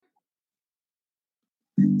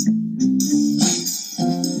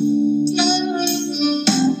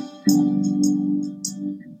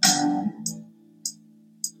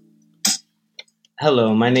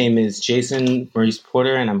Hello, my name is Jason Maurice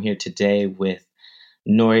Porter, and I'm here today with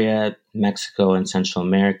Noria, Mexico, and Central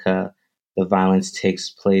America, the Violence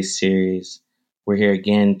Takes Place series. We're here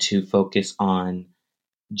again to focus on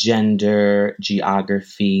gender,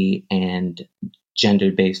 geography, and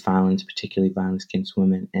gender based violence, particularly violence against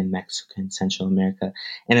women in Mexico and Central America.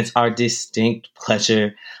 And it's our distinct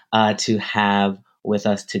pleasure to have with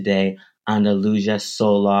us today Andalusia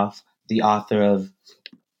Soloff, the author of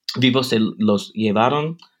Vivos se los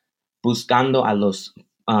llevaron, buscando a los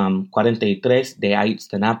 43 de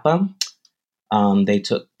Ayotzinapa.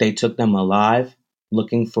 They took them alive,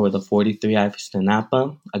 looking for the 43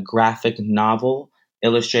 Ayotzinapa, a graphic novel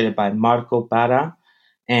illustrated by Marco Parra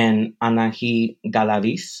and Anahi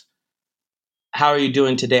Galaviz. How are you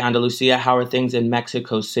doing today, Andalusia? How are things in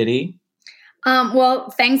Mexico City?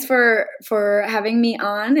 Well, thanks for having me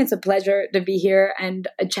on. It's a pleasure to be here and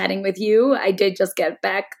chatting with you. I did just get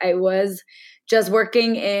back. I was just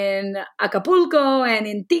working in Acapulco and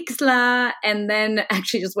in Tixla, and then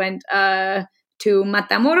actually just went to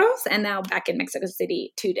Matamoros, and now back in Mexico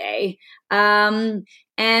City today.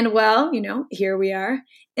 And well, here we are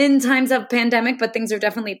in times of pandemic, but things are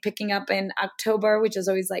definitely picking up in October, which is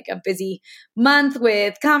always like a busy month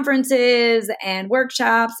with conferences and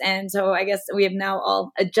workshops. And so I guess we have now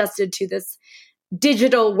all adjusted to this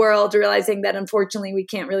digital world, realizing that unfortunately we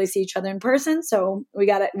can't really see each other in person. So we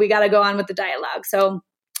gotta go on with the dialogue. So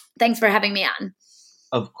thanks for having me on.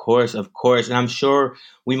 Of course, of course. And I'm sure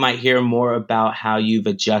we might hear more about how you've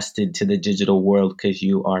adjusted to the digital world because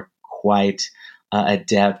you are quite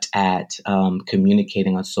adept at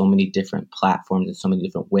communicating on so many different platforms in so many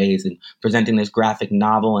different ways, and presenting this graphic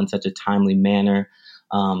novel in such a timely manner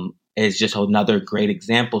is just another great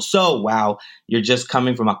example. So, wow, you're just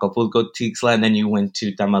coming from Acapulco, Tixla, and then you went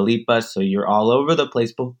to Tamaulipas, so you're all over the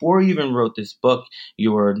place. Before you even wrote this book,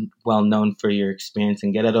 you were well known for your experience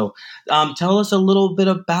in Guerrero. Tell us a little bit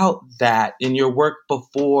about that in your work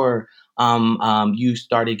before you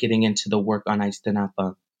started getting into the work on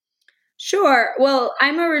Ayotzinapa. Sure. Well,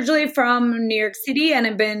 I'm originally from New York City, and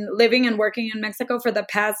I've been living and working in Mexico for the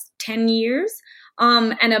past 10 years.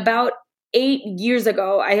 And about 8 years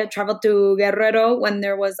ago, I had traveled to Guerrero when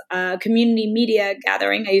there was a community media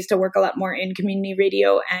gathering. I used to work a lot more in community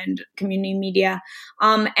radio and community media.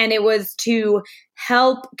 And it was to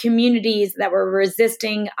help communities that were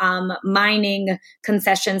resisting mining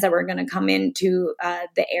concessions that were going to come into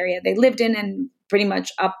the area they lived in, and pretty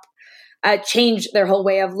much changed their whole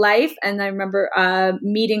way of life. And I remember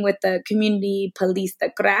meeting with the community police,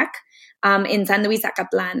 the CRAC, in San Luis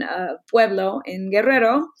Acatlan, pueblo in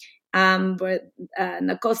Guerrero, in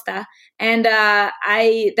the costa. And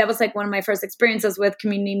that was like one of my first experiences with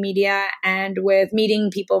community media and with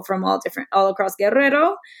meeting people from all across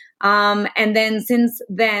Guerrero. And then since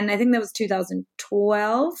then, I think that was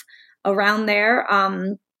 2012, around there,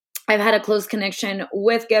 I've had a close connection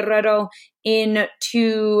with Guerrero. In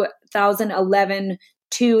 2011,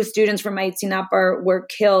 two students from Ayotzinapa were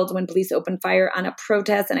killed when police opened fire on a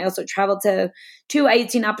protest. And I also traveled to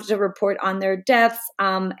Ayotzinapa to report on their deaths,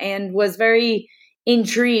 and was very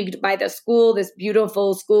intrigued by the school, this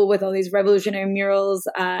beautiful school with all these revolutionary murals,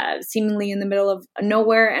 seemingly in the middle of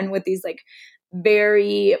nowhere, and with these like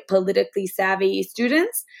very politically savvy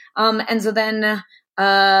students. And so then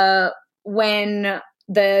when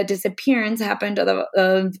the disappearance happened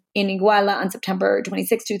in Iguala on September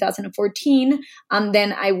 26, 2014.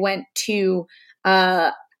 Then I went to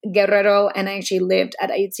Guerrero, and I actually lived at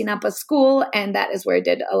Ayotzinapa School, and that is where I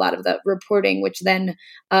did a lot of the reporting, which then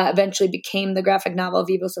eventually became the graphic novel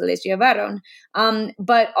Vivos se les llevaron.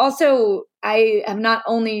 But also, I have not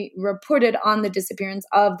only reported on the disappearance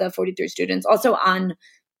of the 43 students, also on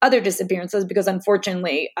other disappearances, because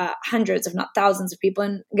unfortunately, hundreds, if not thousands of people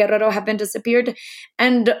in Guerrero have been disappeared.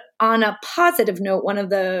 And on a positive note, one of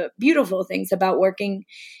the beautiful things about working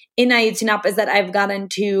in Ayotzinapa is that I've gotten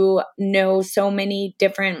to know so many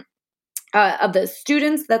different of the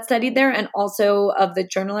students that studied there, and also of the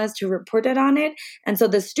journalists who reported on it. And so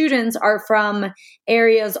the students are from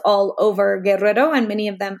areas all over Guerrero, and many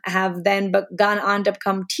of them have then gone on to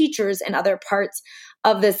become teachers in other parts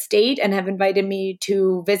of the state and have invited me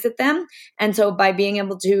to visit them. And so by being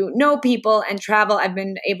able to know people and travel, I've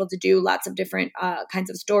been able to do lots of different kinds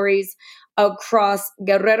of stories across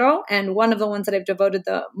Guerrero. And one of the ones that I've devoted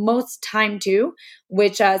the most time to,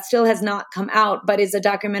 which still has not come out, but is a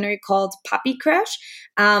documentary called Papi Crash.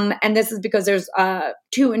 And this is because there's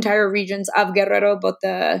two entire regions of Guerrero, both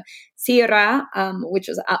the Sierra, which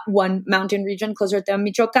is one mountain region closer to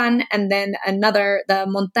Michoacan, and then another, the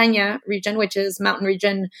Montaña region, which is mountain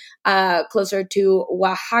region closer to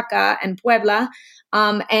Oaxaca and Puebla.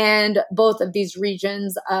 And both of these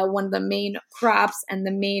regions, one of the main crops and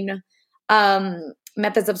the main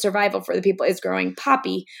methods of survival for the people is growing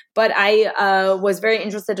poppy. But I was very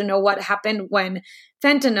interested to know what happened when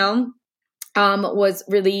fentanyl was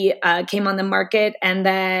really came on the market, and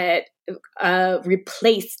that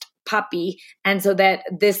replaced poppy. And so that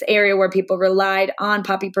this area where people relied on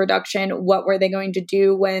poppy production, what were they going to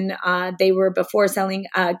do when they were before selling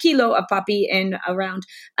a kilo of poppy in around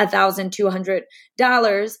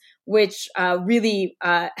 $1,200, which really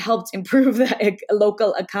helped improve the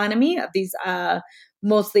local economy of these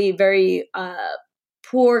mostly very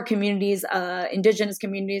poor communities, indigenous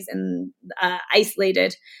communities, and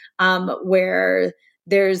isolated, where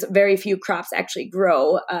there's very few crops actually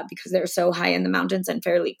grow because they're so high in the mountains and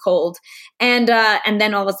fairly cold. And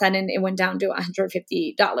then all of a sudden it went down to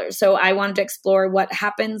 $150. So I wanted to explore what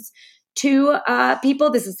happens to people.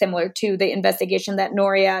 This is similar to the investigation that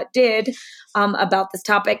Noria did about this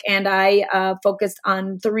topic. And I focused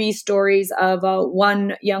on 3 stories of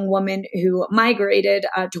one young woman who migrated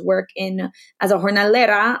to work as a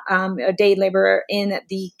jornalera, a day laborer in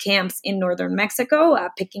the camps in northern Mexico,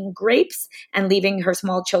 picking grapes and leaving her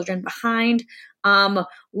small children behind.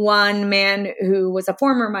 One man who was a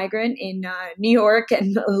former migrant in New York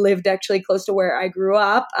and lived actually close to where I grew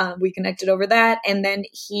up. We connected over that. And then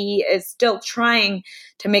he is still trying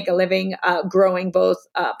to make a living growing both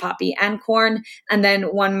poppy and corn. And then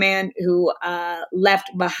one man who left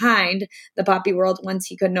behind the poppy world once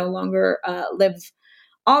he could no longer live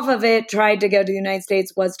off of it, tried to go to the United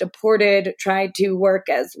States, was deported, tried to work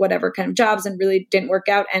as whatever kind of jobs and really didn't work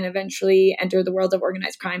out, and eventually entered the world of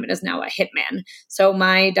organized crime and is now a hitman. So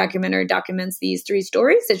my documentary documents these 3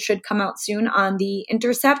 stories. It should come out soon on The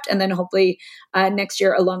Intercept, and then hopefully next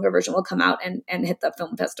year a longer version will come out and hit the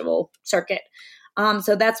film festival circuit.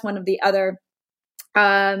 So that's one of the other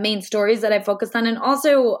main stories that I focused on, and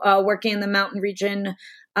also working in the mountain region,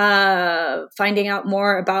 finding out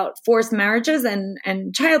more about forced marriages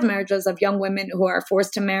and child marriages of young women who are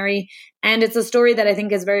forced to marry. And it's a story that I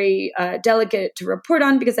think is very delicate to report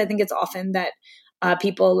on, because I think it's often that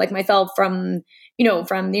people like myself from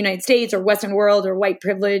the United States or Western world or white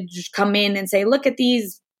privilege come in and say, look at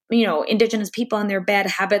these indigenous people and their bad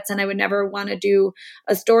habits. And I would never want to do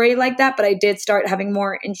a story like that. But I did start having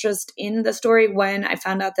more interest in the story when I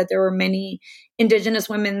found out that there were many indigenous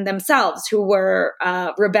women themselves who were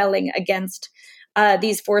rebelling against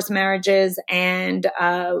these forced marriages, and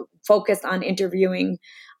focused on interviewing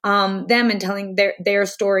them and telling their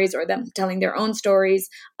stories, or them telling their own stories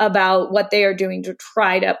about what they are doing to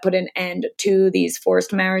try to put an end to these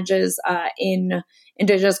forced marriages in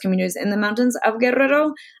indigenous communities in the mountains of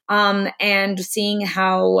Guerrero, and seeing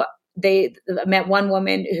how they met one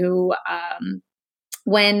woman who,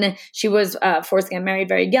 when she was forced to get married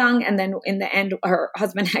very young, and then in the end, her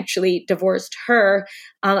husband actually divorced her,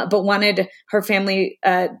 but wanted her family,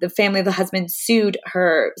 the family of the husband sued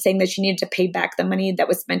her, saying that she needed to pay back the money that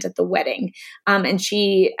was spent at the wedding. And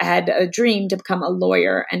she had a dream to become a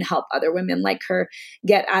lawyer and help other women like her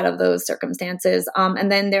get out of those circumstances.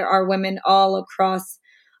 And then there are women all across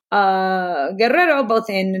Guerrero, both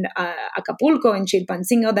in Acapulco and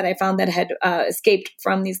Chilpancingo, that I found that had escaped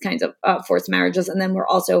from these kinds of forced marriages. And then we're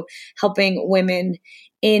also helping women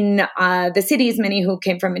in the cities, many who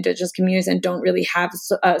came from indigenous communities and don't really have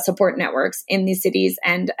support networks in these cities,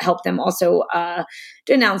 and help them also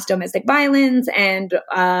denounce domestic violence and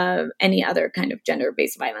any other kind of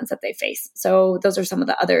gender-based violence that they face. So those are some of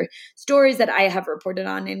the other stories that I have reported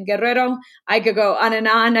on in Guerrero. I could go on and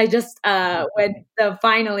on. I just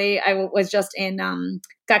finally I was just in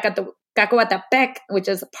Cacoatepec, which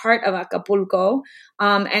is part of Acapulco,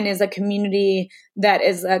 and is a community that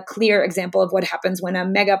is a clear example of what happens when a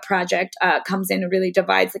mega project comes in and really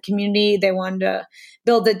divides the community. They wanted to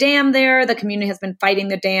build a dam there. The community has been fighting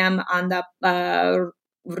the dam on the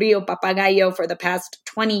Rio Papagayo for the past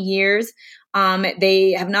 20 years.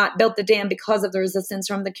 They have not built the dam because of the resistance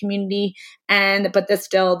from the community, but there's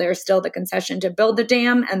still the concession to build the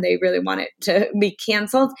dam, and they really want it to be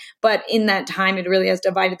canceled. But in that time, it really has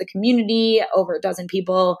divided the community. Over a dozen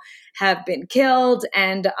people have been killed,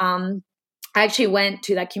 and I actually went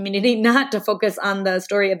to that community not to focus on the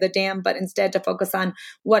story of the dam, but instead to focus on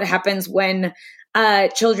what happens when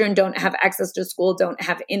children don't have access to school, don't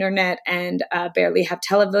have internet, and barely have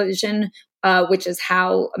television, which is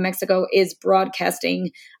how Mexico is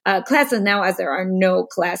broadcasting classes now, as there are no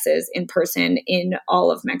classes in person in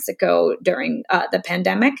all of Mexico during the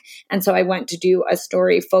pandemic. And so I went to do a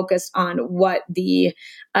story focused on what the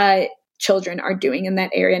children are doing in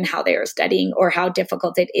that area and how they are studying or how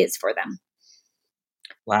difficult it is for them.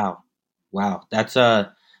 Wow. Wow. It's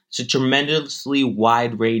a tremendously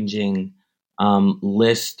wide ranging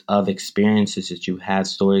list of experiences that you had,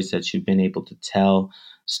 stories that you've been able to tell.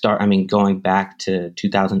 Going back to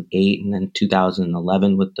 2008 and then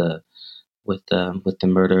 2011 with the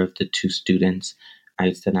murder of the two students,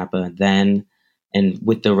 Ayotzinapa, and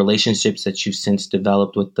with the relationships that you've since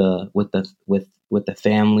developed with the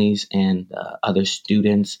families and other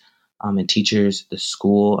students and teachers, the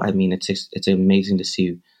school. I mean, it's amazing to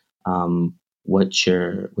see what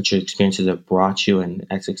your experiences have brought you, and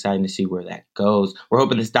it's exciting to see where that goes. We're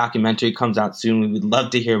hoping this documentary comes out soon. We would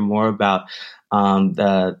love to hear more about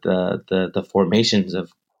the formations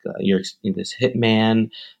of this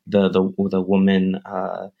hitman, the woman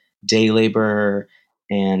day laborer,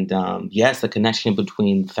 and yes, the connection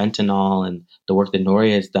between fentanyl and the work that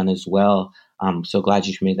Noria has done as well. I'm so glad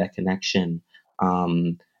you made that connection.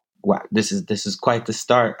 Wow, this is quite the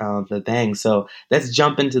start of the thing. So let's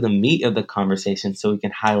jump into the meat of the conversation, so we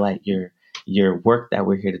can highlight your work that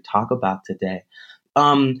we're here to talk about today.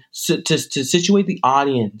 So to situate the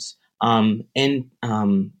audience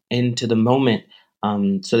into the moment,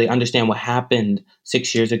 so they understand what happened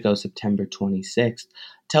 6 years ago, September 26th.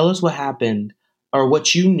 Tell us what happened, or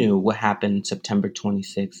what you knew what happened September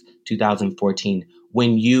 26th, 2014,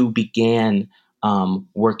 when you began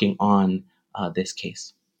working on this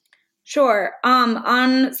case. Sure.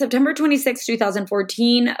 On September 26,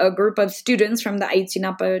 2014, a group of students from the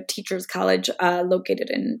Ayotzinapa Teachers College, located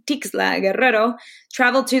in Tixla, Guerrero,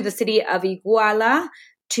 traveled to the city of Iguala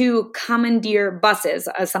to commandeer buses,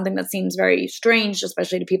 something that seems very strange,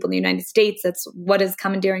 especially to people in the United States. That's what does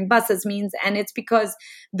commandeering buses means. And it's because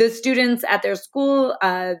the students at their school,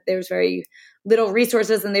 there's very little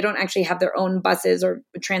resources, and they don't actually have their own buses or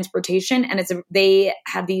transportation. And they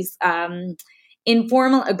have these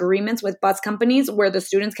informal agreements with bus companies where the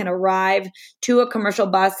students can arrive to a commercial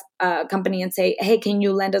bus company and say, hey, can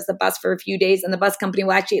you lend us the bus for a few days? And the bus company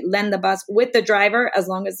will actually lend the bus with the driver as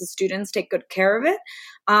long as the students take good care of it.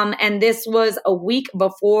 And this was a week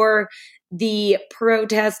before the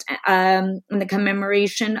protest and the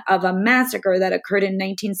commemoration of a massacre that occurred in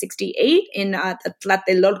 1968 in the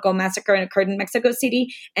Tlatelolco massacre, and occurred in Mexico City.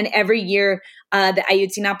 And every year, the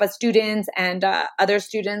Ayotzinapa students and other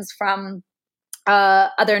students from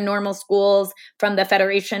other normal schools, from the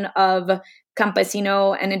Federation of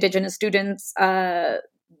Campesino and Indigenous Students,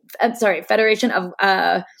 Federation of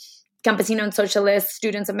Campesino and Socialist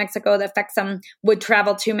Students of Mexico, the FECSAM, would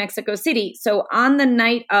travel to Mexico City. So on the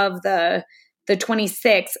night of the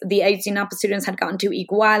 26th, the Ayotzinapa students had gone to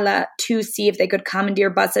Iguala to see if they could commandeer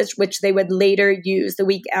buses, which they would later use the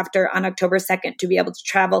week after, on October 2nd, to be able to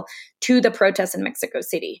travel to the protests in Mexico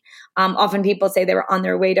City. Often people say they were on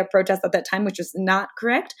their way to protest at that time, which was not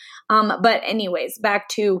correct. But anyways, back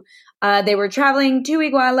to they were traveling to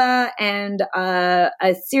Iguala, and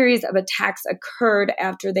a series of attacks occurred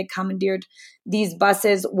after they commandeered these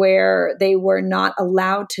buses, where they were not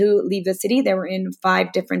allowed to leave the city. They were in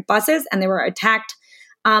 5 different buses, and they were attacked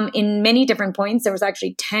in many different points. There was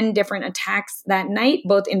actually 10 different attacks that night,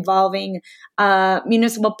 both involving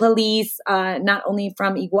municipal police, not only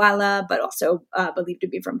from Iguala, but also believed to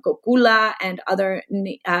be from Cocula and other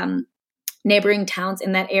neighboring towns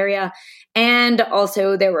in that area. And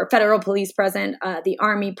also there were federal police present, the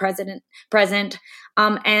army present.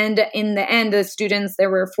 And in the end, the students, there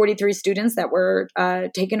were 43 students that were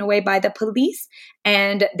taken away by the police.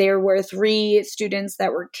 And there were 3 students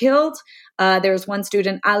that were killed. There was one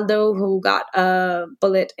student, Aldo, who got a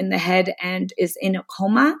bullet in the head and is in a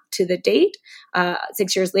coma to the date,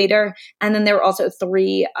 6 years later. And then there were also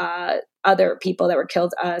 3 other people that were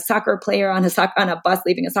killed: a soccer player on a bus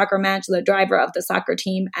leaving a soccer match, the driver of the soccer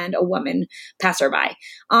team, and a woman passerby.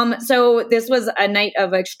 So this was a night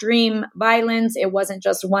of extreme violence. It wasn't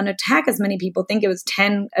just one attack, as many people think. It was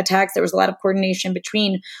 10 attacks. There was a lot of coordination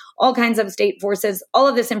between all kinds of state forces. All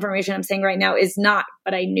of this information I'm saying right now is not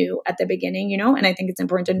what I knew at the beginning, and I think it's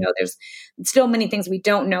important to know there's still many things we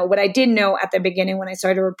don't know. What I did know at the beginning, when I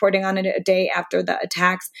started reporting on it a day after the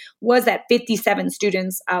attacks, was that 57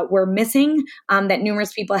 students were missing, that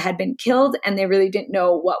numerous people had been killed, and they really didn't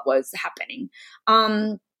know what was happening.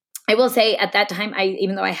 I will say at that time,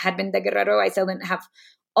 even though I had been to Guerrero, I still didn't have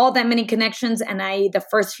all that many connections. And the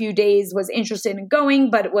first few days was interested in going,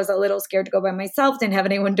 but was a little scared to go by myself, didn't have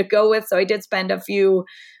anyone to go with. So I did spend a few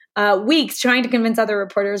weeks trying to convince other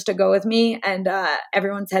reporters to go with me. And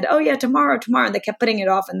everyone said, oh yeah, tomorrow. And they kept putting it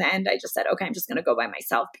off. In the end, I just said, okay, I'm just going to go by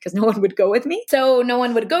myself because no one would go with me. So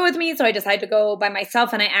I decided to go by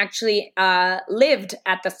myself. And I actually lived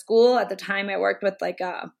at the school. At the time, I worked with like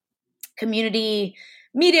a community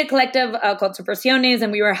media collective called Subversiones,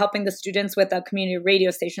 and we were helping the students with a community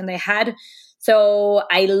radio station they had. So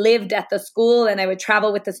I lived at the school, and I would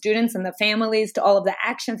travel with the students and the families to all of the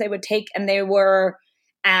actions they would take, and they were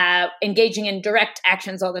engaging in direct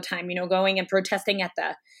actions all the time, going and protesting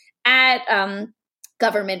at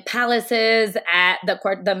government palaces, at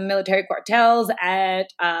the military quartels, at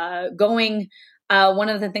going. One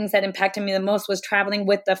of the things that impacted me the most was traveling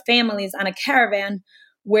with the families on a caravan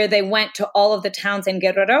where they went to all of the towns in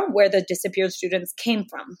Guerrero where the disappeared students came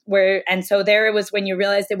from. And so there it was when you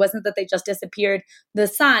realized it wasn't that they just disappeared the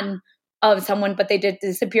son of someone, but they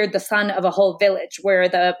disappeared the son of a whole village where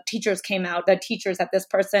the teachers came out, the teachers that this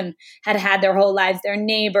person had their whole lives, their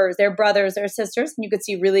neighbors, their brothers, their sisters. And you could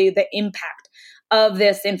see really the impact of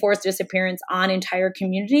this enforced disappearance on entire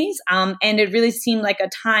communities. And it really seemed like a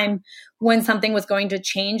time when something was going to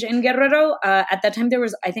change in Guerrero. At that time, there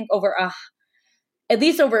was, I think, at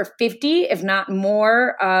least over 50, if not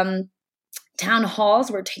more, town halls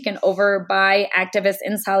were taken over by activists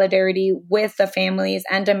in solidarity with the families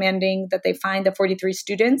and demanding that they find the 43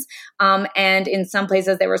 students. And in some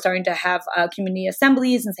places, they were starting to have community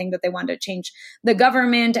assemblies and saying that they wanted to change the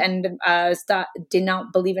government and did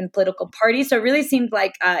not believe in political parties. So it really seemed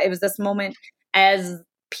like it was this moment, as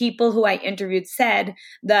people who I interviewed said,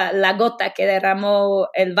 the la gota que derramó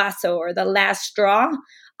el vaso, or the last straw,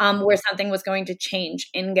 where something was going to change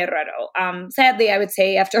in Guerrero. Sadly, I would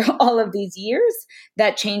say after all of these years,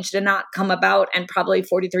 that change did not come about, and probably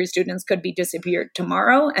 43 students could be disappeared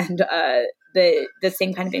tomorrow, and the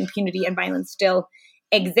same kind of impunity and violence still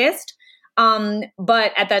exist.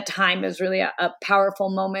 But at that time, it was really a powerful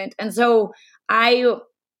moment. And so I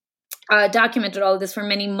documented all of this for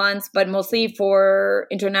many months, but mostly for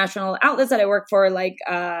international outlets that I work for, like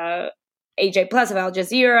AJ Plus of Al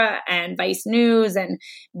Jazeera and Vice News and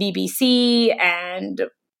BBC and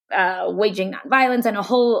Waging Nonviolence and a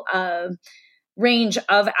whole range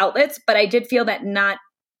of outlets. But I did feel that not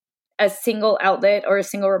a single outlet or a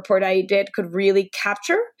single report I did could really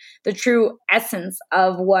capture the true essence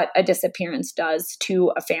of what a disappearance does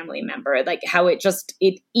to a family member, like how it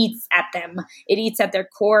eats at them. It eats at their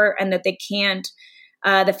core, and that they can't,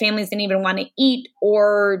 the families didn't even want to eat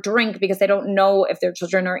or drink because they don't know if their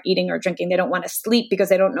children are eating or drinking. They don't want to sleep because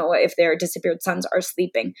they don't know if their disappeared sons are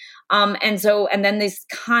sleeping. And then this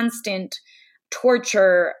constant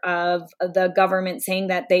torture of the government saying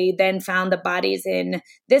that they then found the bodies in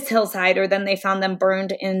this hillside, or then they found them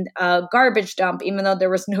burned in a garbage dump, even though there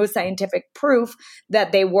was no scientific proof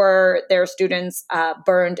that they were their students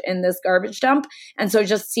burned in this garbage dump. And so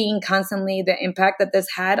just seeing constantly the impact that this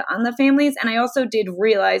had on the families. And I also did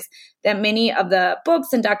realize that many of the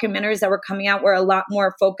books and documentaries that were coming out were a lot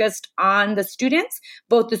more focused on the students,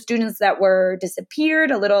 both the students that were disappeared,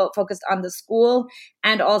 a little focused on the school,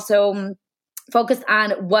 and also focused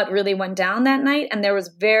on what really went down that night. And there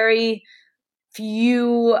was very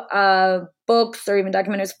few books or even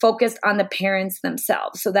documentaries focused on the parents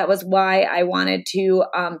themselves. So that was why I wanted to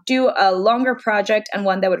do a longer project, and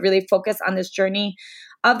one that would really focus on this journey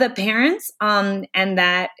of the parents. And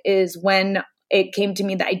that is when it came to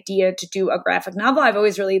me the idea to do a graphic novel. I've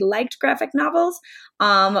always really liked graphic novels.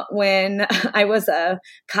 When I was a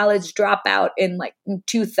college dropout in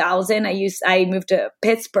 2000, I moved to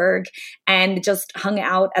Pittsburgh and just hung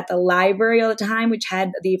out at the library all the time, which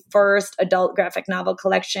had the first adult graphic novel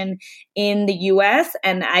collection in the US.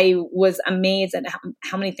 And I was amazed at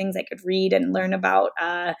how many things I could read and learn about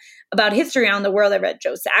history around the world. I read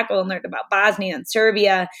Joe Sacco and learned about Bosnia and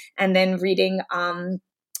Serbia, and then reading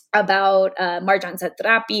about Marjan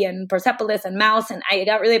Satrapi and Persepolis and Mouse. And I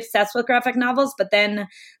got really obsessed with graphic novels. But then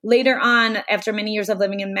later on, after many years of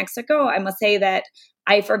living in Mexico, I must say that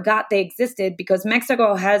I forgot they existed, because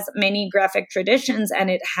Mexico has many graphic traditions and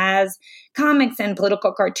it has comics and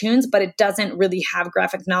political cartoons, but it doesn't really have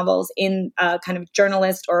graphic novels in a kind of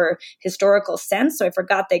journalist or historical sense. So I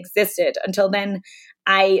forgot they existed. Until then,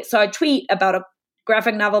 I saw a tweet about a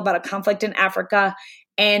graphic novel about a conflict in Africa,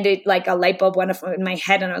 and it, like a light bulb went off in my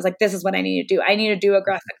head, and I was like, this is what I need to do. I need to do a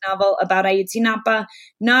graphic novel about Ayotzinapa,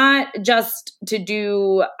 not just to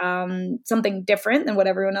do something different than what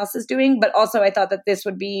everyone else is doing, but also I thought that this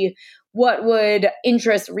would be what would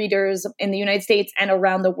interest readers in the United States and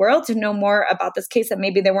around the world to know more about this case, that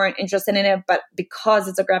maybe they weren't interested in it, but because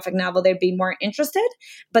it's a graphic novel, they'd be more interested.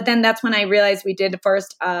 But then that's when I realized we did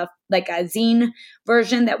first like a zine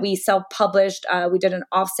version that we self-published. We did an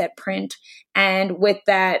offset print. And with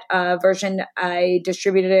that version, I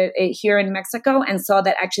distributed it here in Mexico and saw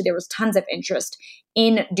that actually there was tons of interest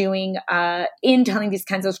in doing, in telling these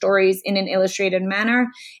kinds of stories in an illustrated manner.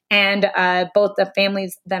 And both the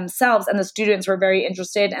families themselves and the students were very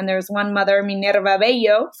interested. And there's one mother, Minerva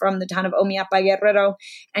Bello, from the town of Omiapa, Guerrero,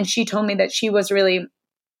 and she told me that she really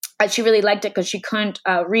liked it because she couldn't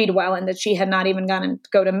read well, and that she had not even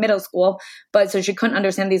go to middle school, but so she couldn't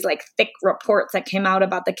understand these like thick reports that came out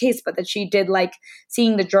about the case, but that she did like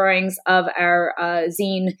seeing the drawings of our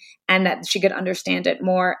zine and that she could understand it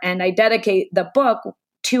more. And I dedicate the book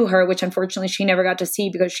to her, which unfortunately she never got to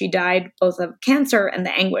see because she died both of cancer and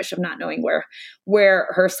the anguish of not knowing where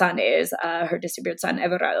her son is, her disappeared son,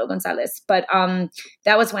 Everardo Gonzalez. But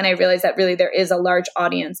that was when I realized that really there is a large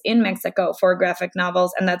audience in Mexico for graphic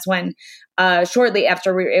novels. And that's when shortly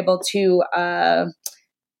after we were able to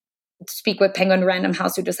speak with Penguin Random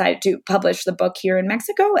House, who decided to publish the book here in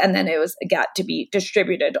Mexico. And then it got to be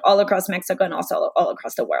distributed all across Mexico and also all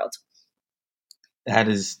across the world. That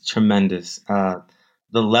is tremendous.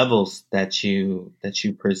 The levels that you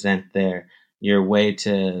present there, your way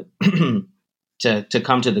to to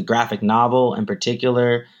come to the graphic novel in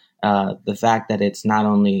particular, the fact that it's not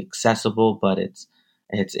only accessible but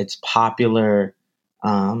it's popular,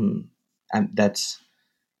 and that's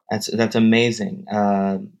amazing.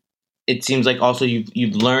 It seems like also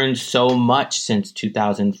you've learned so much since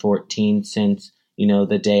 2014, since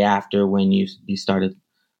the day after when you started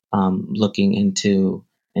looking into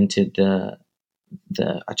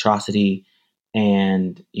the atrocity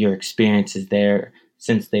and your experiences there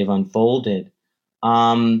since they've unfolded.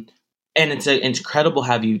 And it's incredible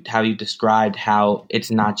how you described how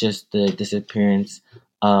it's not just the disappearance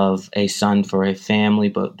of a son for a family,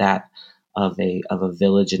 but that of a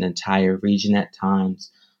village, an entire region at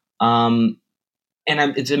times.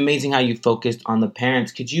 It's amazing how you focused on the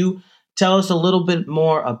parents. Could you tell us a little bit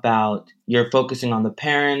more about your focusing on the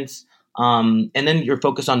parents, and then your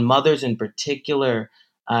focus on mothers in particular,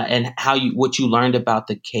 and what you learned about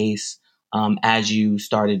the case as you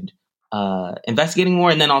started investigating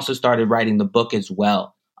more, and then also started writing the book as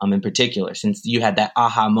well, in particular, since you had that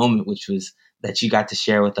aha moment, which was that you got to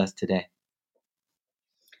share with us today?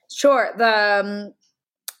 Sure.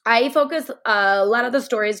 I focus a lot of the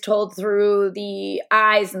stories told through the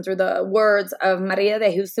eyes and through the words of Maria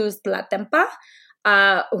de Jesus Tlatempa,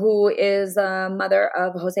 who is a mother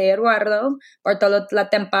of Jose Eduardo Bartolo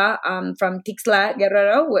Tlatempa, from Tixla,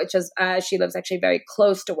 Guerrero, which is, she lives actually very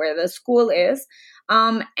close to where the school is.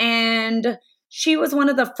 And she was one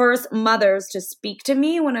of the first mothers to speak to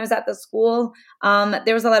me when I was at the school.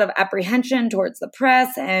 There was a lot of apprehension towards the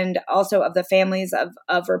press and also of the families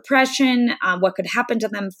of repression, what could happen to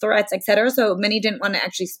them, threats, etc. So many didn't want to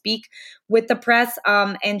actually speak with the press.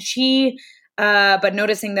 And she, but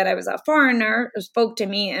noticing that I was a foreigner, spoke to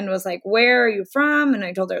me and was like, "Where are you from?" And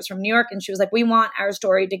I told her I was from New York. And she was like, "We want our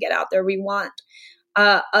story to get out there. We want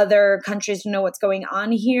other countries to know what's going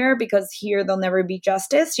on here, because here there'll never be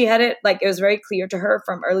justice." She had it was very clear to her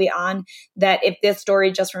from early on that if this story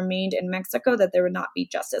just remained in Mexico, that there would not be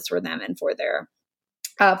justice for them and for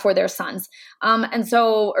their sons. And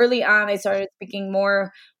so early on, I started speaking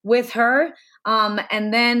more with her.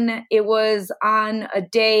 And then it was on a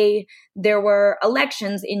day, there were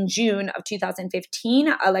elections in June of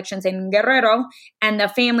 2015, elections in Guerrero, and the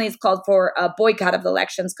families called for a boycott of the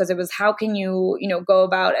elections because it was, how can you, go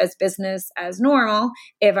about as business as normal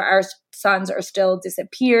if our sons are still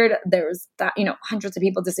disappeared? There's that, hundreds of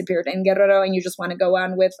people disappeared in Guerrero, and you just want to go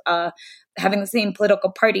on with having the same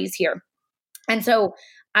political parties here. And so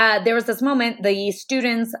there was this moment, the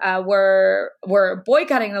students were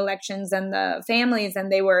boycotting elections and the families,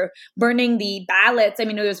 and they were burning the ballots. I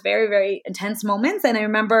mean, it was very, very intense moments. And I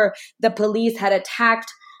remember the police had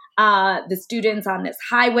attacked the students on this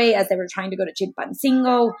highway as they were trying to go to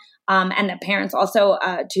Chilpancingo, and the parents also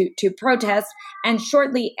to protest. And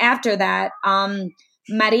shortly after that,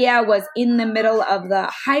 Maria was in the middle of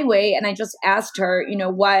the highway, and I just asked her,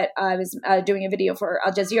 what I was doing a video for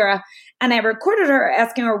Al Jazeera, and I recorded her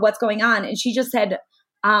asking her what's going on. And she just said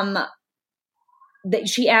that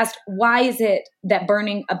she asked, why is it that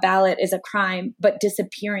burning a ballot is a crime, but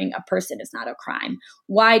disappearing a person is not a crime?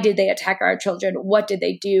 Why did they attack our children? What did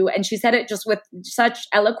they do? And she said it just with such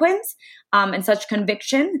eloquence and such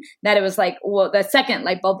conviction that it was like, well, the second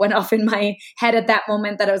light bulb went off in my head at that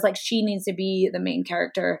moment, that I was like, she needs to be the main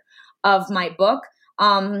character of my book.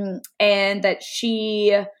 and that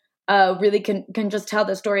she really can just tell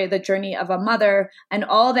the story of the journey of a mother and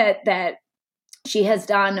all that she has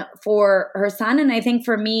done for her son. And I think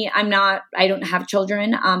for me, I don't have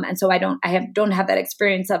children. And so I don't have that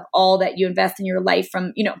experience of all that you invest in your life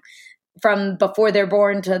from before they're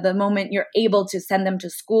born to the moment you're able to send them to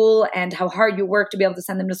school, and how hard you work to be able to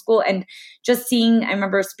send them to school. And just seeing, I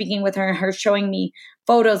remember speaking with her and her showing me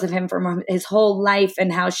photos of him from his whole life,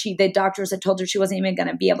 and how the doctors had told her she wasn't even going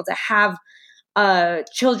to be able to have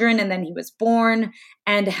children, and then he was born,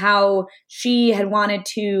 and how she had wanted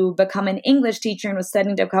to become an English teacher and was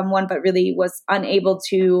studying to become one, but really was unable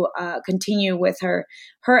to continue with her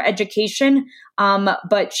education.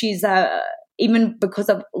 But she's even because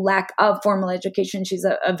of lack of formal education, she's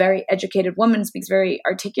a very educated woman, speaks very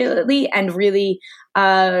articulately, and really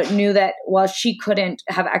knew that while she couldn't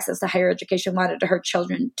have access to higher education, wanted her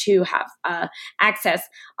children to have access.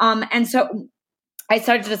 And so I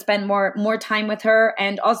started to spend more time with her,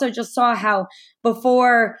 and also just saw how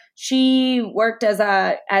before she worked as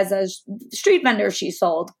a street vendor, she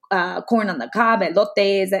sold corn on the cob,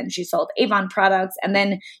 elotes, and she sold Avon products. And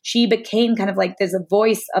then she became kind of like this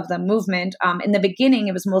voice of the movement. In the beginning,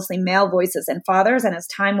 it was mostly male voices and fathers. And as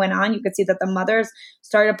time went on, you could see that the mothers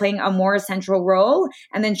started playing a more central role.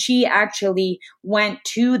 And then she actually went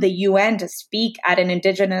to the UN to speak at an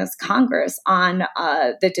Indigenous Congress on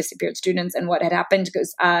the disappeared students and what had happened,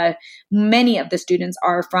 because many of the students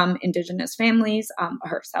are from Indigenous families,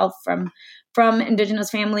 herself from Indigenous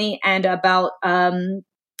family, and about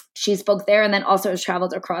she spoke there, and then also has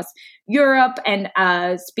traveled across Europe and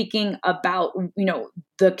speaking about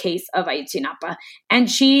the case of Ayotzinapa. And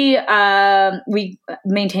we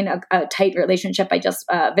maintain a tight relationship. I just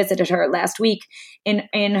visited her last week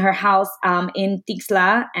in her house in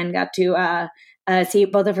Tixla, and got to see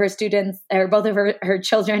both of her students, or both of her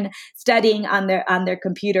children, studying on their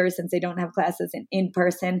computers, since they don't have classes in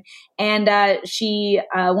person. And she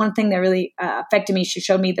one thing that really affected me, she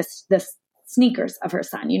showed me this sneakers of her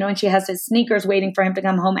son, and she has his sneakers waiting for him to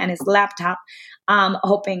come home, and his laptop,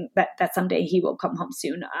 hoping that someday he will come home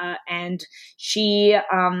soon. And she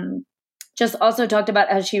just also talked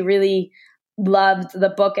about how she really loved the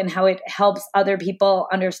book and how it helps other people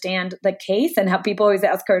understand the case, and how people always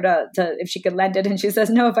ask her to if she could lend it, and she says,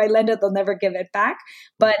 no, if I lend it, they'll never give it back.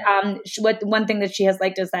 But one thing that she has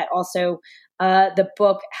liked is that also the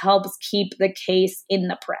book helps keep the case in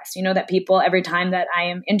the press. That people, every time that I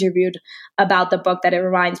am interviewed about the book, that it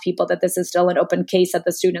reminds people that this is still an open case, that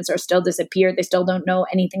the students are still disappeared. They still don't know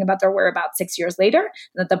anything about their whereabouts 6 years later,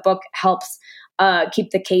 and that the book helps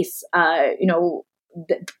keep the case,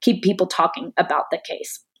 keep people talking about the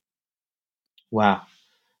case. Wow.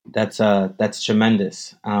 That's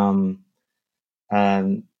tremendous. And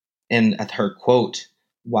at her quote,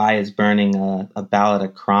 "Why is burning a ballot a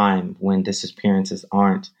crime when disappearances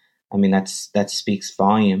aren't?" I mean, that speaks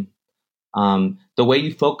volume. The way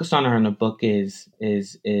you focus on her in the book is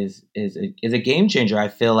a game changer, I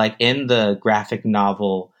feel like, in the graphic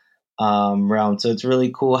novel realm. So it's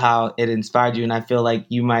really cool how it inspired you, and I feel like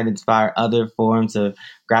you might inspire other forms of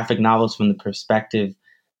graphic novels from the perspective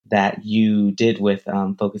that you did with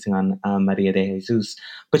focusing on Maria de Jesus.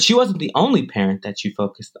 But she wasn't the only parent that you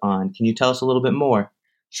focused on. Can you tell us a little bit more?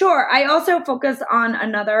 Sure. I also focus on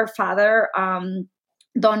another father,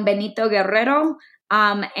 Don Benito Guerrero.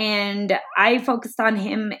 And I focused on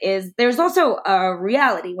him. There's also a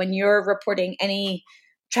reality when you're reporting any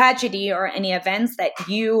tragedy or any events, that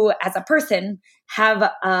you as a person have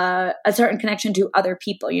a certain connection to other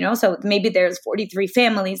people, so maybe there's 43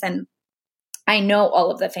 families, and I know all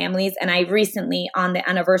of the families. And I recently, on the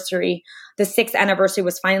 6th anniversary,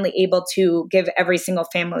 was finally able to give every single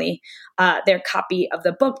family their copy of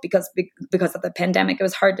the book, because of the pandemic, it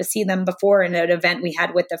was hard to see them before, and an event we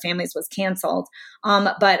had with the families was canceled.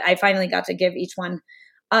 But I finally got to give each one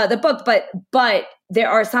the book. But there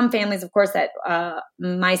are some families, of course, that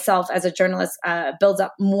myself as a journalist builds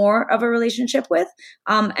up more of a relationship with.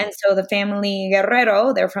 And so the family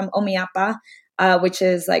Guerrero, they're from Omiapa, which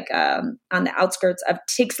is like on the outskirts of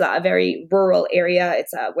Tixla, a very rural area.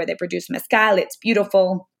 It's where they produce mezcal. It's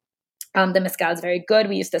beautiful. The mezcal is very good.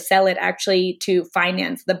 We used to sell it actually to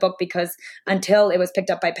finance the book, because until it was picked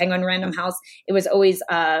up by Penguin Random House, it was always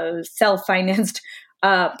a self-financed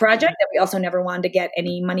project that we also never wanted to get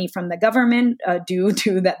any money from the government due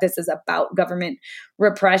to that this is about government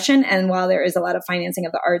repression. And while there is a lot of financing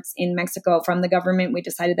of the arts in Mexico from the government, we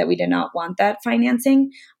decided that we did not want that financing.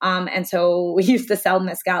 And so we used to sell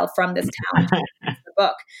mezcal from this town to the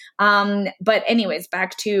book. But anyways,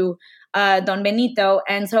 back to Don Benito.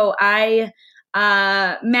 And so I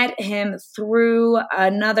met him through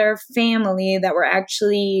another family that were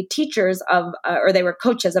actually teachers of, or they were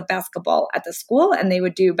coaches of basketball at the school, and they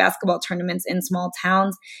would do basketball tournaments in small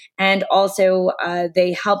towns. And also,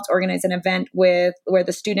 they helped organize an event where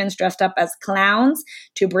the students dressed up as clowns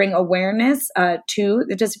to bring awareness to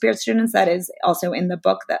the disappeared students. That is also in the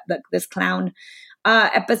book, that this clown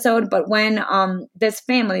episode. But when this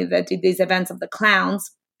family that did these events of the clowns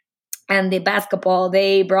and the basketball,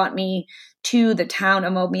 they brought me to the town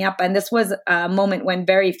of Momiapa. And this was a moment when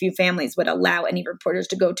very few families would allow any reporters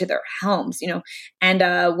to go to their homes, and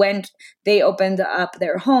when they opened up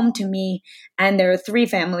their home to me, and there are 3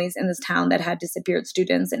 families in this town that had disappeared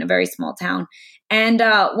students in a very small town. And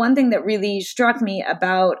one thing that really struck me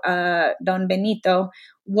about Don Benito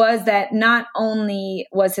was that not only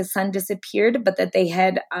was his son disappeared, but that they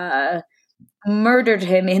had murdered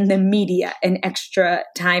him in the media an extra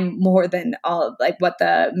time more than all, like what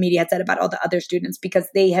the media had said about all the other students, because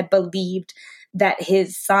they had believed that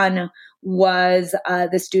his son was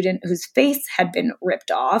the student whose face had been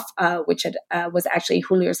ripped off, which was actually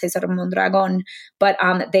Julio Cesar Mondragon. But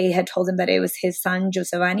they had told him that it was his son,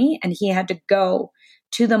 Giovanni, and he had to go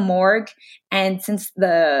to the morgue. And since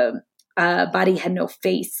the body had no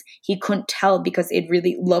face, he couldn't tell, because it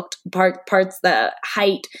really looked, parts, the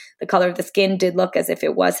height, the color of the skin did look as if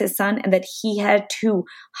it was his son, and that he had to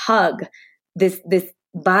hug this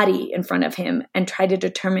body in front of him and try to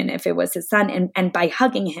determine if it was his son. And by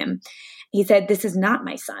hugging him, he said, "This is not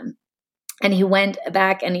my son." And he went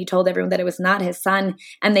back and he told everyone that it was not his son.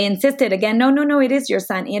 And they insisted again, no, it is your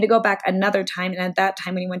son. He had to go back another time. And at that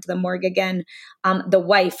time, when he went to the morgue again, the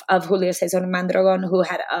wife of Julio Cesar Mondragon, who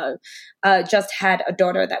had just had a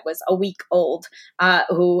daughter that was a week old,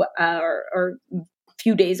 or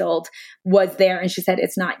few days old, was there, and she said,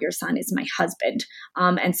 "It's not your son, it's my husband."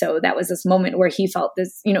 And so that was this moment where he felt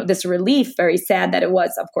this, this relief, very sad that it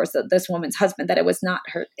was, of course, this woman's husband, that it was not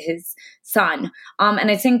his son. And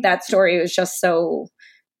I think that story was just so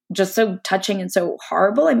touching and so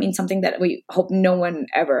horrible. I mean, something that we hope no one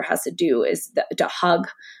ever has to do is to hug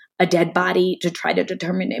a dead body to try to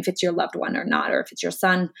determine if it's your loved one or not, or if it's your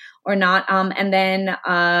son or not. And then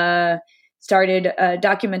started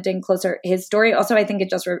documenting closer his story. Also, I think it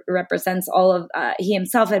just represents all of, he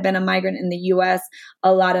himself had been a migrant in the U.S.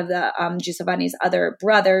 A lot of the Giovanni's other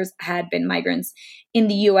brothers had been migrants in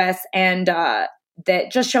the U.S. And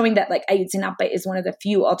that just showing that like Ayotzinapa is one of the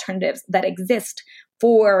few alternatives that exist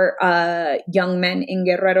for young men in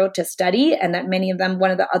Guerrero to study, and that many of them, one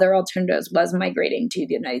of the other alternatives was migrating to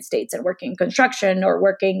the United States and working in construction or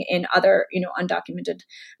working in other, undocumented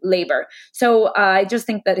labor. So I just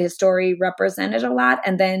think that his story represented a lot.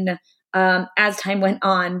 And then as time went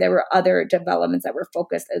on, there were other developments that were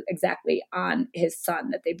focused exactly on his son,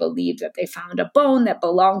 that they believed that they found a bone that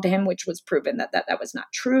belonged to him, which was proven that was not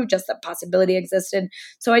true, just the possibility existed.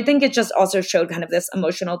 So I think it just also showed kind of this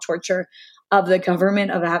emotional torture of the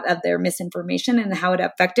government, of their misinformation, and how it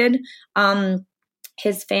affected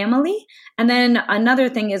his family. And then another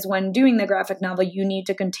thing is, when doing the graphic novel, you need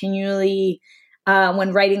to continually,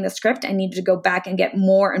 when writing the script, I needed to go back and get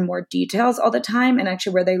more and more details all the time. And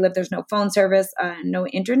actually, where they live, there's no phone service, no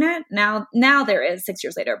internet. Now there is, 6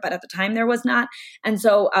 years later, but at the time there was not. And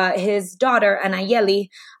so his daughter, Anayeli,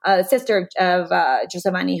 sister of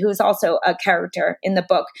Giovanni, who's also a character in the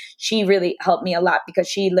book, she really helped me a lot, because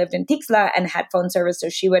she lived in Tixla and had phone service. So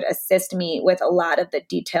she would assist me with a lot of the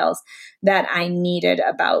details that I needed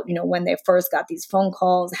about, when they first got these phone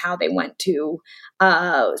calls, how they went to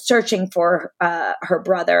searching for her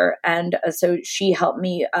brother. And so she helped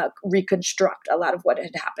me reconstruct a lot of what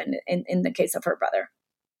had happened in the case of her brother.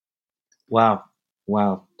 Wow.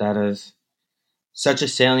 That is such a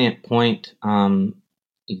salient point,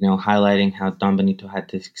 highlighting how Don Benito had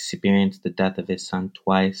to experience the death of his son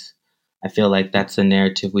twice. I feel like that's a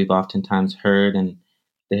narrative we've oftentimes heard in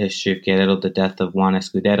the history of Guerrero, the death of Juan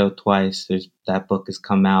Escudero twice. That book has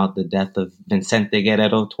come out, the death of Vicente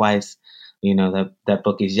Guerrero twice. That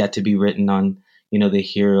book is yet to be written on, the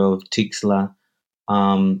hero of Tixla.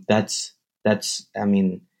 That's, I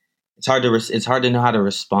mean, it's hard to know how to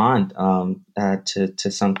respond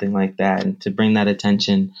to something like that, and to bring that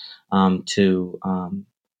attention to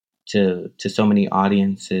so many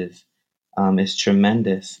audiences is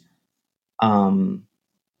tremendous.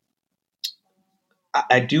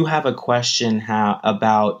 I do have a question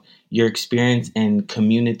about your experience in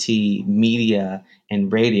community media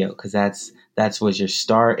and radio, because that's was your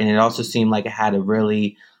start, and it also seemed like it had a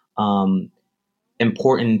really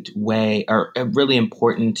important way, or a really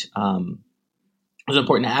important was an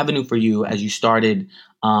important avenue for you as you started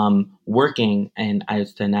working in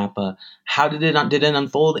Ayotzinapa. How did it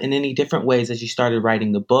unfold in any different ways as you started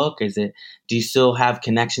writing the book? Do you still have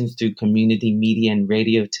connections through community media and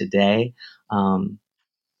radio today?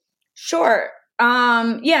 Sure.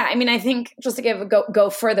 Yeah, I mean, I think just to go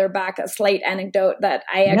further back, a slight anecdote that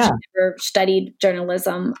I actually never studied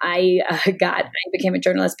journalism. I became a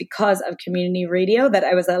journalist because of community radio. That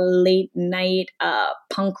I was a late night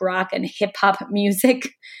punk rock and hip hop music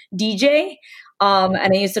DJ. And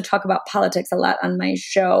I used to talk about politics a lot on my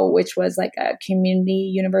show, which was like a community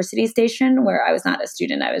university station where I was not a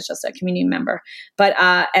student. I was just a community member. But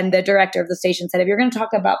and the director of the station said, if you're going to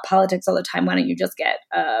talk about politics all the time, why don't you just get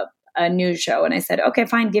a news show? And I said, okay,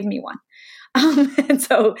 fine, give me one. And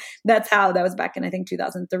so that was back in, I think,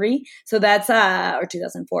 2003. So that's, or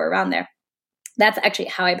 2004, around there. That's actually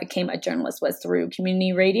how I became a journalist, was through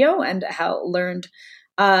community radio, and how learned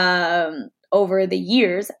over the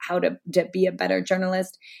years how to be a better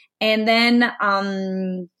journalist. And then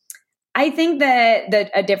I think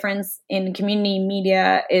that a difference in community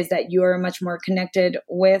media is that you're much more connected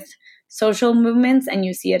with social movements, and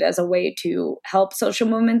you see it as a way to help social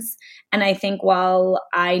movements. And I think while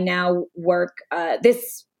I now work,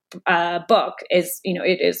 this book is,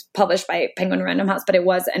 it is published by Penguin Random House, but it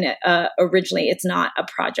was originally, it's not a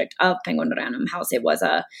project of Penguin Random House. It was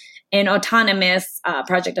an autonomous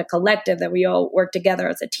project, a collective that we all worked together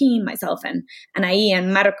as a team, myself and Anaí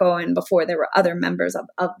and Marco, and before there were other members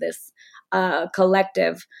of this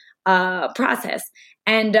collective process.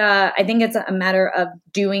 And I think it's a matter of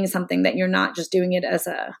doing something that you're not just doing it as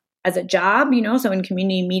a job, So in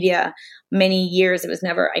community media, many years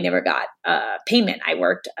I never got payment. I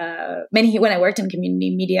worked when I worked in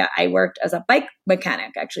community media, I worked as a bike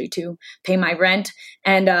mechanic, actually, to pay my rent.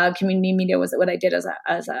 And community media was what I did as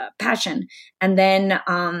a passion. And then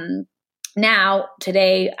now,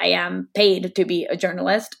 today, I am paid to be a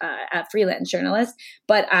journalist, a freelance journalist,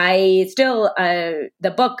 but I still,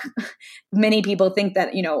 the book, many people think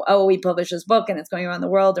that, we publish this book and it's going around the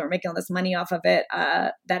world and we're making all this money off of it.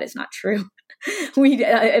 That is not true. For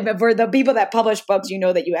the people that publish books,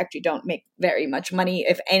 that you actually don't make very much money,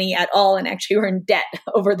 if any at all, and actually we're in debt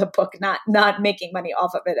over the book, not making money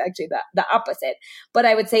off of it, actually the opposite. But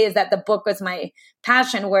I would say is that the book was my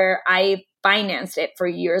passion, where I financed it for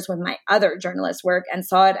years with my other journalist work and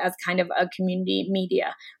saw it as kind of a community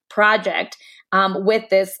media project, with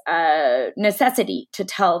this necessity to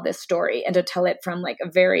tell this story and to tell it from like a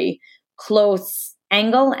very close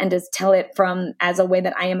angle, and to tell it from as a way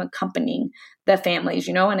that I am accompanying the families,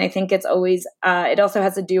 And I think it's always, it also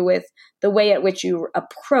has to do with the way at which you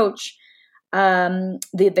approach the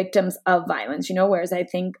victims of violence, whereas I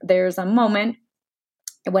think there's a moment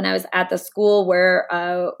when I was at the school where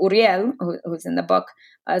Uriel, who's in the book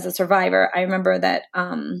as a survivor, I remember that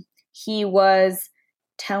he was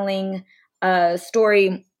telling a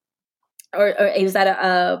story, or he was at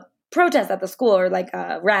a protest at the school, or like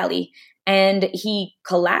a rally, and he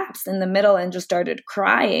collapsed in the middle and just started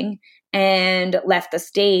crying and left the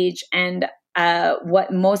stage. And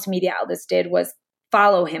what most media outlets did was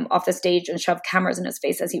follow him off the stage and shove cameras in his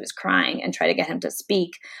face as he was crying and try to get him to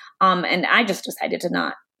speak. And I just decided to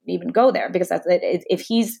not even go there, because if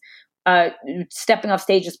he's stepping off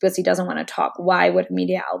stage just because he doesn't want to talk, why would a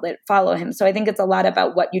media outlet follow him? So I think it's a lot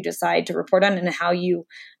about what you decide to report on and how you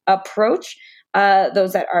approach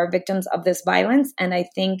those that are victims of this violence. And I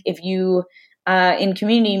think if you, in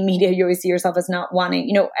community media, you always see yourself as not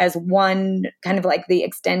wanting, as one kind of like the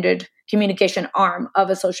extended communication arm of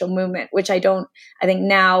a social movement, which I think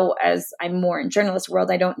now, as I'm more in journalist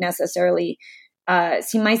world, I don't necessarily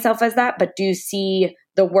see myself as that, but do see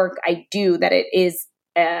the work I do, that it is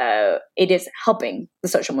helping the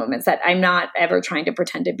social movements, that I'm not ever trying to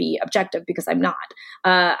pretend to be objective, because I'm not.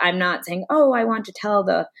 I'm not saying, I want to tell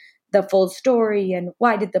the full story and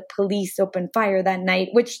why did the police open fire that night,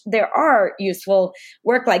 which there are useful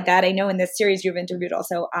work like that. I know in this series you've interviewed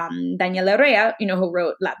also Daniel Herrera, who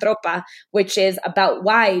wrote La Tropa, which is about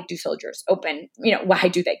why do soldiers open, why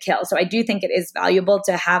do they kill? So I do think it is valuable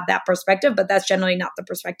to have that perspective, but that's generally not the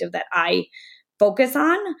perspective that I focus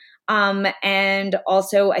on. And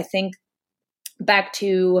also I think back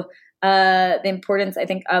to the importance, I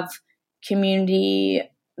think, of community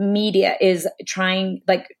media is trying,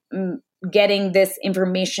 getting this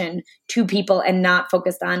information to people and not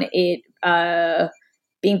focused on it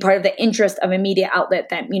being part of the interest of a media outlet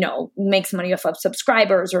that, makes money off of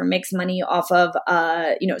subscribers or makes money off of,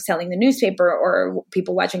 selling the newspaper or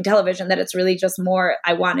people watching television, that it's really just more,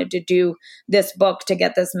 I wanted to do this book to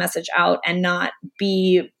get this message out and not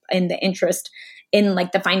be in the interest in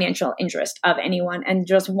like the financial interest of anyone. And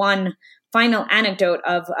just one final anecdote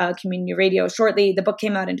of community radio. Shortly, the book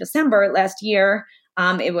came out in December last year.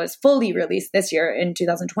 It was fully released this year in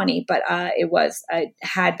 2020, but it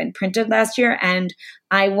had been printed last year. And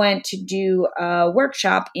I went to do a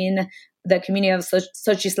workshop in the community of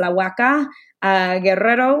Xochislahuaca,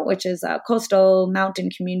 Guerrero, which is a coastal mountain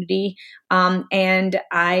community. And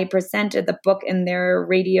I presented the book in their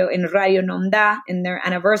radio, in Radio Nonda, in their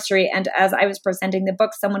anniversary. And as I was presenting the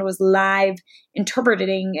book, someone was live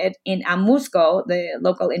interpreting it in Amusco, the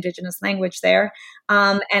local indigenous language there.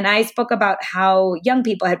 And I spoke about how young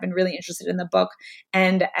people had been really interested in the book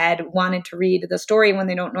and had wanted to read the story when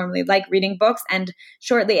they don't normally like reading books. And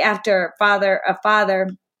shortly after, a father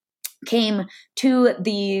came to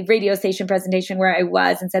the radio station presentation where I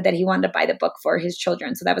was and said that he wanted to buy the book for his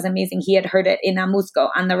children. So that was amazing. He had heard it in Amusco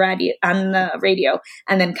on the radio,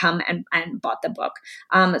 and then come and bought the book.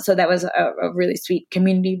 So that was a really sweet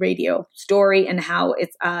community radio story, and how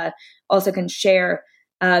it's also can share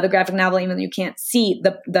the graphic novel, even though you can't see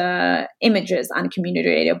the images on community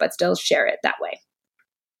radio, but still share it that way.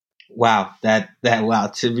 Wow, wow,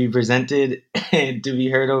 to be presented and to be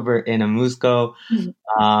heard over in Amusco,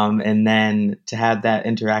 and then to have that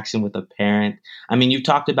interaction with a parent. I mean, you've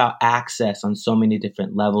talked about access on so many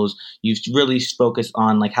different levels. You've really focused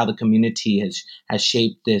on like how the community has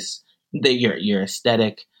shaped your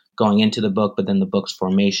aesthetic going into the book, but then the book's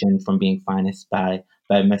formation from being financed by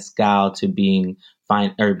Mezcal to being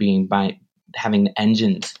by having the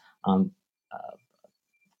engines,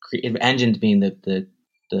 engines being the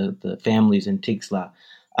families in Tixla.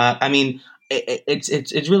 I mean,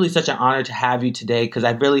 it's really such an honor to have you today, because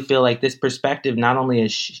I really feel like this perspective not only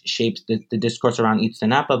has shaped the discourse around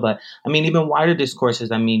Ayotzinapa, but I mean, even wider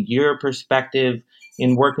discourses. I mean, your perspective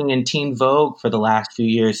in working in Teen Vogue for the last few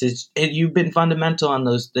years you've been fundamental on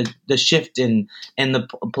the shift in the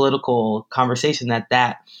political conversation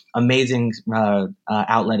that amazing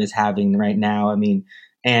outlet is having right now. I mean,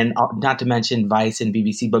 and not to mention Vice and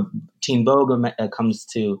BBC, but Teen Vogue comes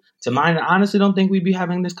to mind. I honestly don't think we'd be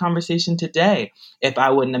having this conversation today if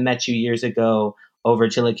I wouldn't have met you years ago over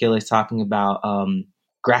Chilaquiles talking about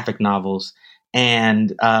graphic novels. And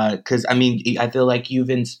because I mean, I feel like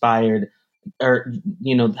you've inspired, or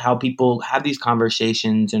how people have these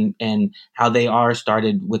conversations and how they are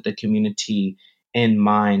started with the community in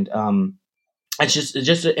mind. It's just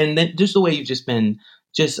and then just the way you've just been.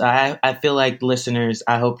 I feel like listeners,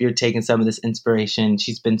 I hope you're taking some of this inspiration.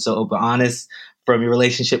 She's been so open, honest, from your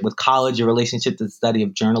relationship with college, your relationship to the study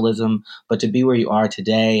of journalism, but to be where you are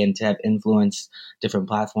today and to have influenced different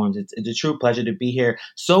platforms. It's a true pleasure to be here.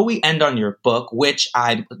 So we end on your book, which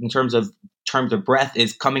in terms of breath,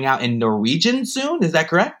 is coming out in Norwegian soon. Is that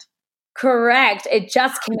correct? Correct. It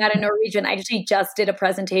just came out in Norwegian. I actually just did a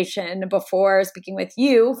presentation before speaking with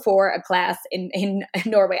you for a class in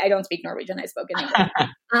Norway. I don't speak Norwegian. I spoke in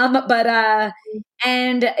English.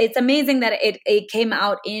 And it's amazing that it came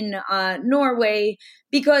out in Norway,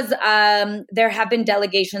 because there have been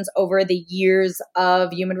delegations over the years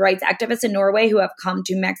of human rights activists in Norway who have come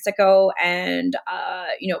to Mexico and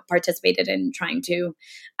participated in trying to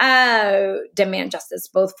demand justice,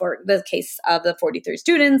 both for the case of the 43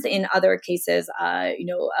 students, in other cases,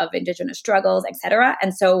 of indigenous struggles, etc.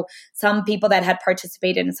 And so some people that had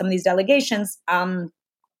participated in some of these delegations,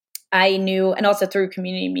 I knew, and also through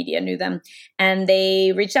community media knew them, and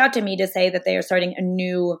they reached out to me to say that they are starting a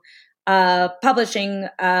new publishing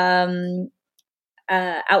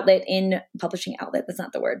outlet. That's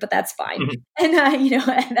not the word, but that's fine. Mm-hmm. And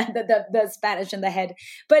and the Spanish in the head.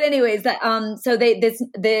 But anyways, so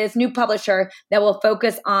this new publisher that will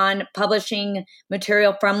focus on publishing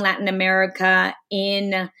material from Latin America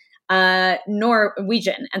in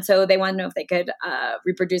Norwegian. And so they wanted to know if they could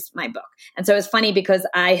reproduce my book. And so it's funny because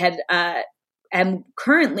I am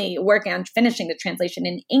currently working on finishing the translation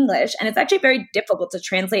in English. And it's actually very difficult to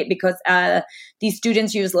translate because these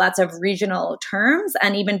students use lots of regional terms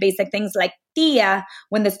and even basic things like tia.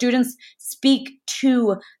 When the students speak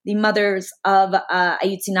to the mothers of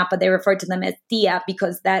Ayotzinapa, they refer to them as tia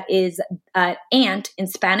because that is aunt in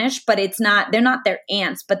Spanish, but they're not their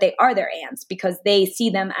aunts, but they are their aunts because they see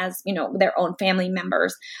them as, their own family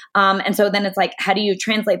members. And so then it's like, how do you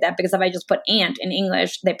translate that? Because if I just put aunt in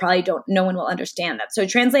English, no one will understand that. So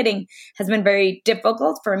translating has been very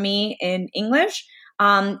difficult for me in English.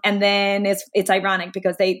 And then it's ironic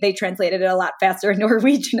because they translated it a lot faster in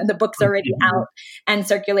Norwegian, and the book's already out and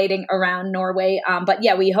circulating around Norway. But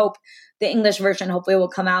yeah, we hope the English version hopefully will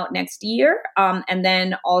come out next year. And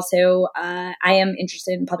then also, I am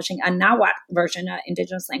interested in publishing a Nahuatl version, an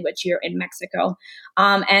indigenous language here in Mexico,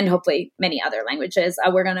 and hopefully many other languages.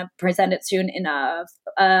 We're going to present it soon in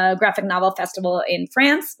a graphic novel festival in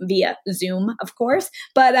France via Zoom, of course,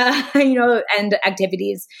 but and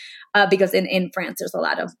activities because in France there's a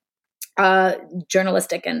lot of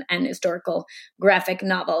journalistic and historical graphic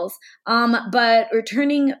novels. But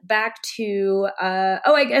returning back to,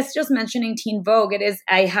 I guess just mentioning Teen Vogue,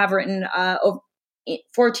 I have written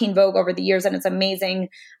for Teen Vogue over the years, and it's amazing,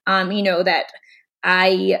 that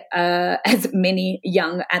I, as many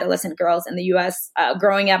young adolescent girls in the US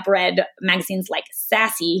growing up, read magazines like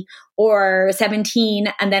Sassy or 17.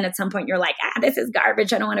 And then at some point you're like, this is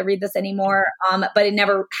garbage. I don't want to read this anymore. But it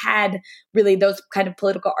never had really those kind of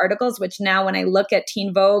political articles, which now when I look at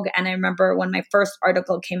Teen Vogue, and I remember when my first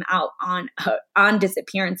article came out on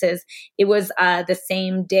disappearances, it was the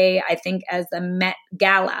same day, I think, as the Met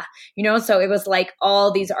Gala, so it was like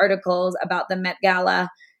all these articles about the Met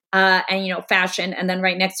Gala, and fashion, and then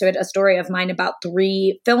right next to it, a story of mine about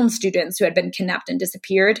 3 film students who had been kidnapped and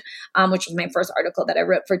disappeared, which was my first article that I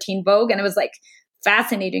wrote for Teen Vogue, and it was like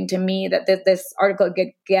fascinating to me that this article could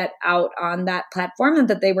get out on that platform and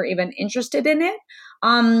that they were even interested in it.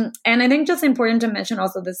 And I think just important to mention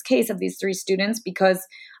also this case of these 3 students because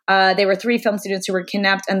they were 3 film students who were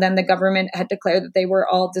kidnapped, and then the government had declared that they were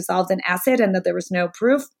all dissolved in acid and that there was no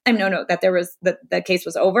proof. That there was that the case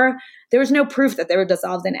was over. There was no proof that they were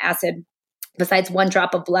dissolved in acid, besides 1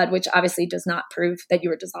 drop of blood, which obviously does not prove that you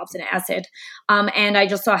were dissolved in acid. And I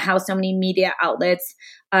just saw how so many media outlets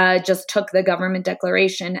just took the government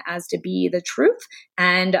declaration as to be the truth.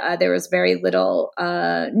 And there was very little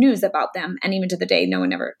news about them. And even to the day, no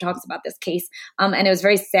one ever talks about this case. And it was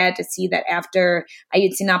very sad to see that after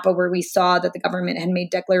Ayotzinapa, where we saw that the government had made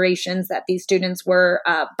declarations that these students were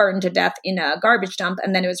burned to death in a garbage dump,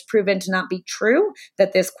 and then it was proven to not be true,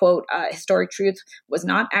 that this, quote, historic truth was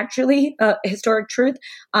not actually historic truth,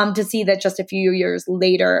 to see that just a few years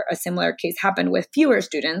later, a similar case happened with fewer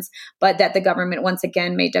students, but that the government once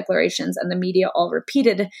again made declarations and the media all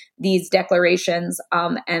repeated these declarations,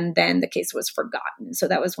 and then the case was forgotten. So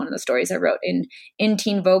that was one of the stories I wrote in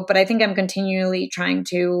Teen Vogue. But I think I'm continually trying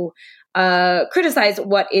to criticize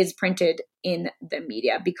what is printed in the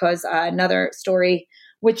media, because another story,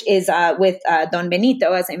 which is with Don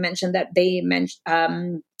Benito, as I mentioned, that they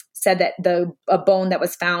said that a bone that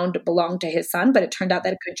was found belonged to his son, but it turned out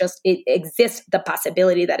that it exists the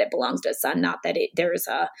possibility that it belongs to his son, not that there is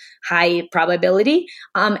a high probability.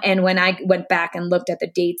 And when I went back and looked at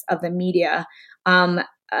the dates of the media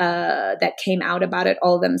that came out about it,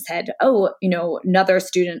 all of them said, another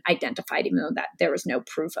student identified, even though that there was no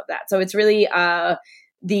proof of that. So it's really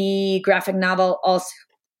the graphic novel also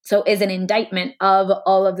is an indictment of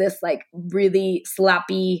all of this like really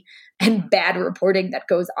sloppy and bad reporting that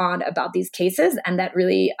goes on about these cases, and that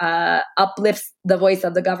really uplifts the voice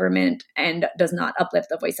of the government and does not uplift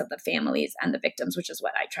the voice of the families and the victims, which is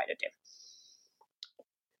what I try to do.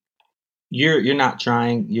 You're not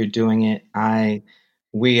trying, you're doing it. That's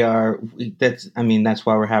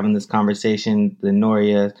why we're having this conversation. The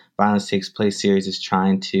Noria Violence Takes Place series is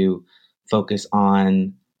trying to focus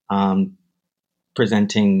on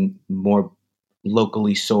presenting more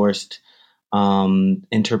locally sourced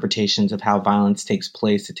interpretations of how violence takes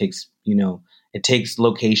place. It takes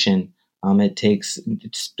location. It takes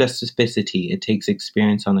specificity. It takes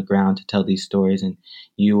experience on the ground to tell these stories. And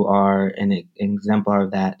you are an exemplar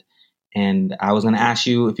of that. And I was going to ask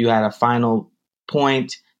you if you had a final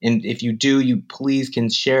point, and if you do, you please can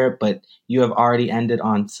share it, but you have already ended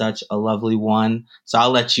on such a lovely one. So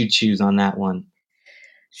I'll let you choose on that one.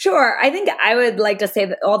 Sure. I think I would like to say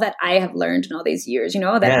that all that I have learned in all these years,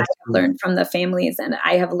 that I have learned from the families, and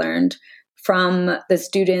I have learned from the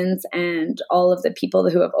students and all of the people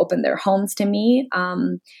who have opened their homes to me.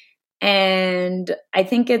 And I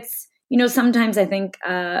think it's, sometimes I think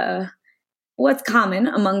what's common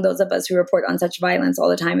among those of us who report on such violence all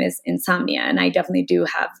the time is insomnia. And I definitely do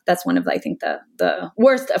have, that's one of, I think, the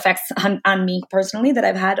worst effects on me personally that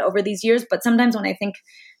I've had over these years. But sometimes when I think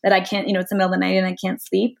that I can't, it's the middle of the night and I can't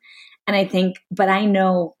sleep, and I think, but I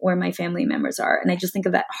know where my family members are. And I just think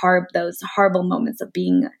of those horrible moments of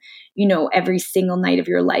being, every single night of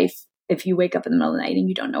your life, if you wake up in the middle of the night and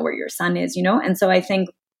you don't know where your son is, And so I think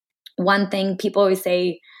one thing people always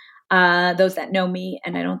say, those that know me,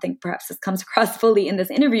 and I don't think perhaps this comes across fully in this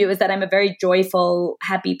interview, is that I'm a very joyful,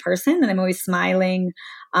 happy person, and I'm always smiling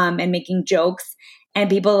and making jokes. And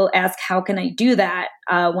people ask, how can I do that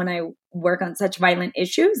when I work on such violent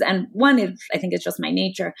issues? And one is, I think it's just my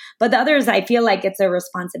nature. But the other is, I feel like it's a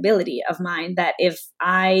responsibility of mine that if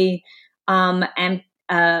I am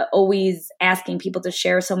always asking people to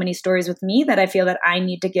share so many stories with me, that I feel that I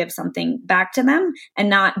need to give something back to them, and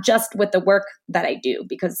not just with the work that I do,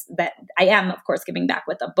 because that I am, of course, giving back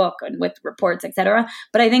with a book and with reports, etc.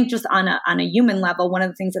 But I think just on a human level, one of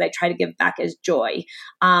the things that I try to give back is joy,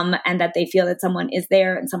 and that they feel that someone is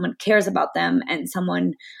there and someone cares about them and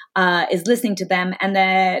someone is listening to them, and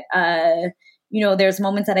that there's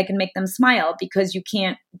moments that I can make them smile, because you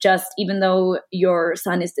can't just, even though your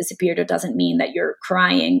son is disappeared, it doesn't mean that you're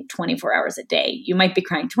crying 24 hours a day. You might be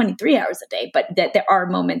crying 23 hours a day, but that there are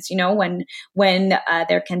moments, when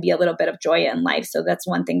there can be a little bit of joy in life. So that's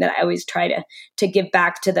one thing that I always try to give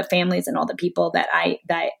back to the families and all the people that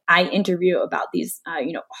I interview about these,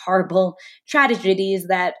 horrible tragedies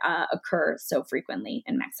that occur so frequently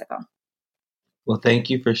in Mexico. Well, thank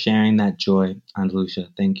you for sharing that joy, Ana Lucia.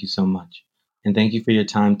 Thank you so much. And thank you for your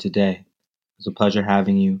time today. It was a pleasure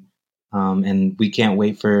having you. And we can't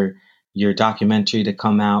wait for your documentary to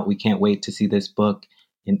come out. We can't wait to see this book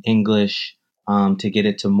in English, to get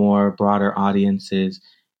it to more broader audiences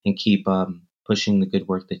and keep pushing the good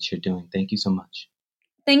work that you're doing. Thank you so much.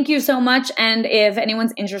 Thank you so much. And if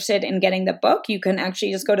anyone's interested in getting the book, you can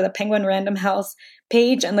actually just go to the Penguin Random House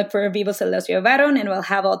page and look for Vivo Celeste llevaron, and we'll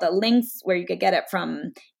have all the links where you could get it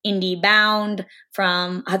from IndieBound,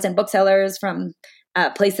 from Hudson Booksellers, from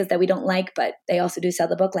places that we don't like, but they also do sell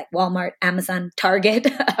the book, like Walmart, Amazon, Target,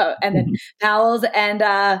 and then Powell's.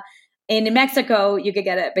 And in Mexico, you could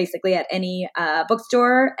get it basically at any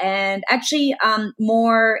bookstore. And actually,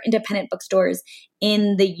 more independent bookstores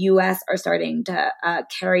in the U.S. are starting to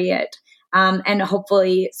carry it. And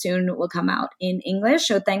hopefully soon will come out in English.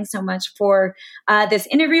 So thanks so much for this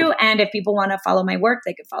interview. And if people want to follow my work,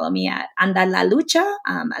 they can follow me at Anda la Lucha,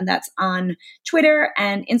 and that's on Twitter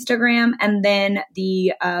and Instagram. And then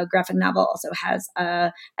the graphic novel also has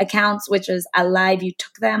accounts, which is Alive You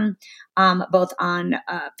Took Them, both on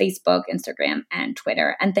Facebook, Instagram, and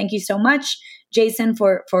Twitter. And thank you so much, Jason,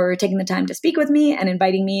 for taking the time to speak with me and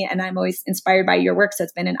inviting me. And I'm always inspired by your work, so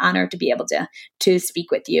it's been an honor to be able to speak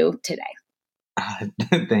with you today.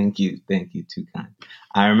 Thank you. Thank you. Too kind.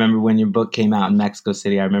 I remember when your book came out in Mexico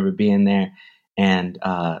City, I remember being there, and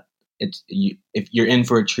if you're in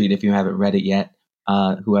for a treat, if you haven't read it yet,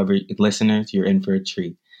 whoever listeners, you're in for a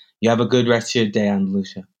treat. You have a good rest of your day, Ana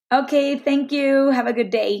Lucia. Okay. Thank you. Have a good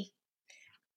day.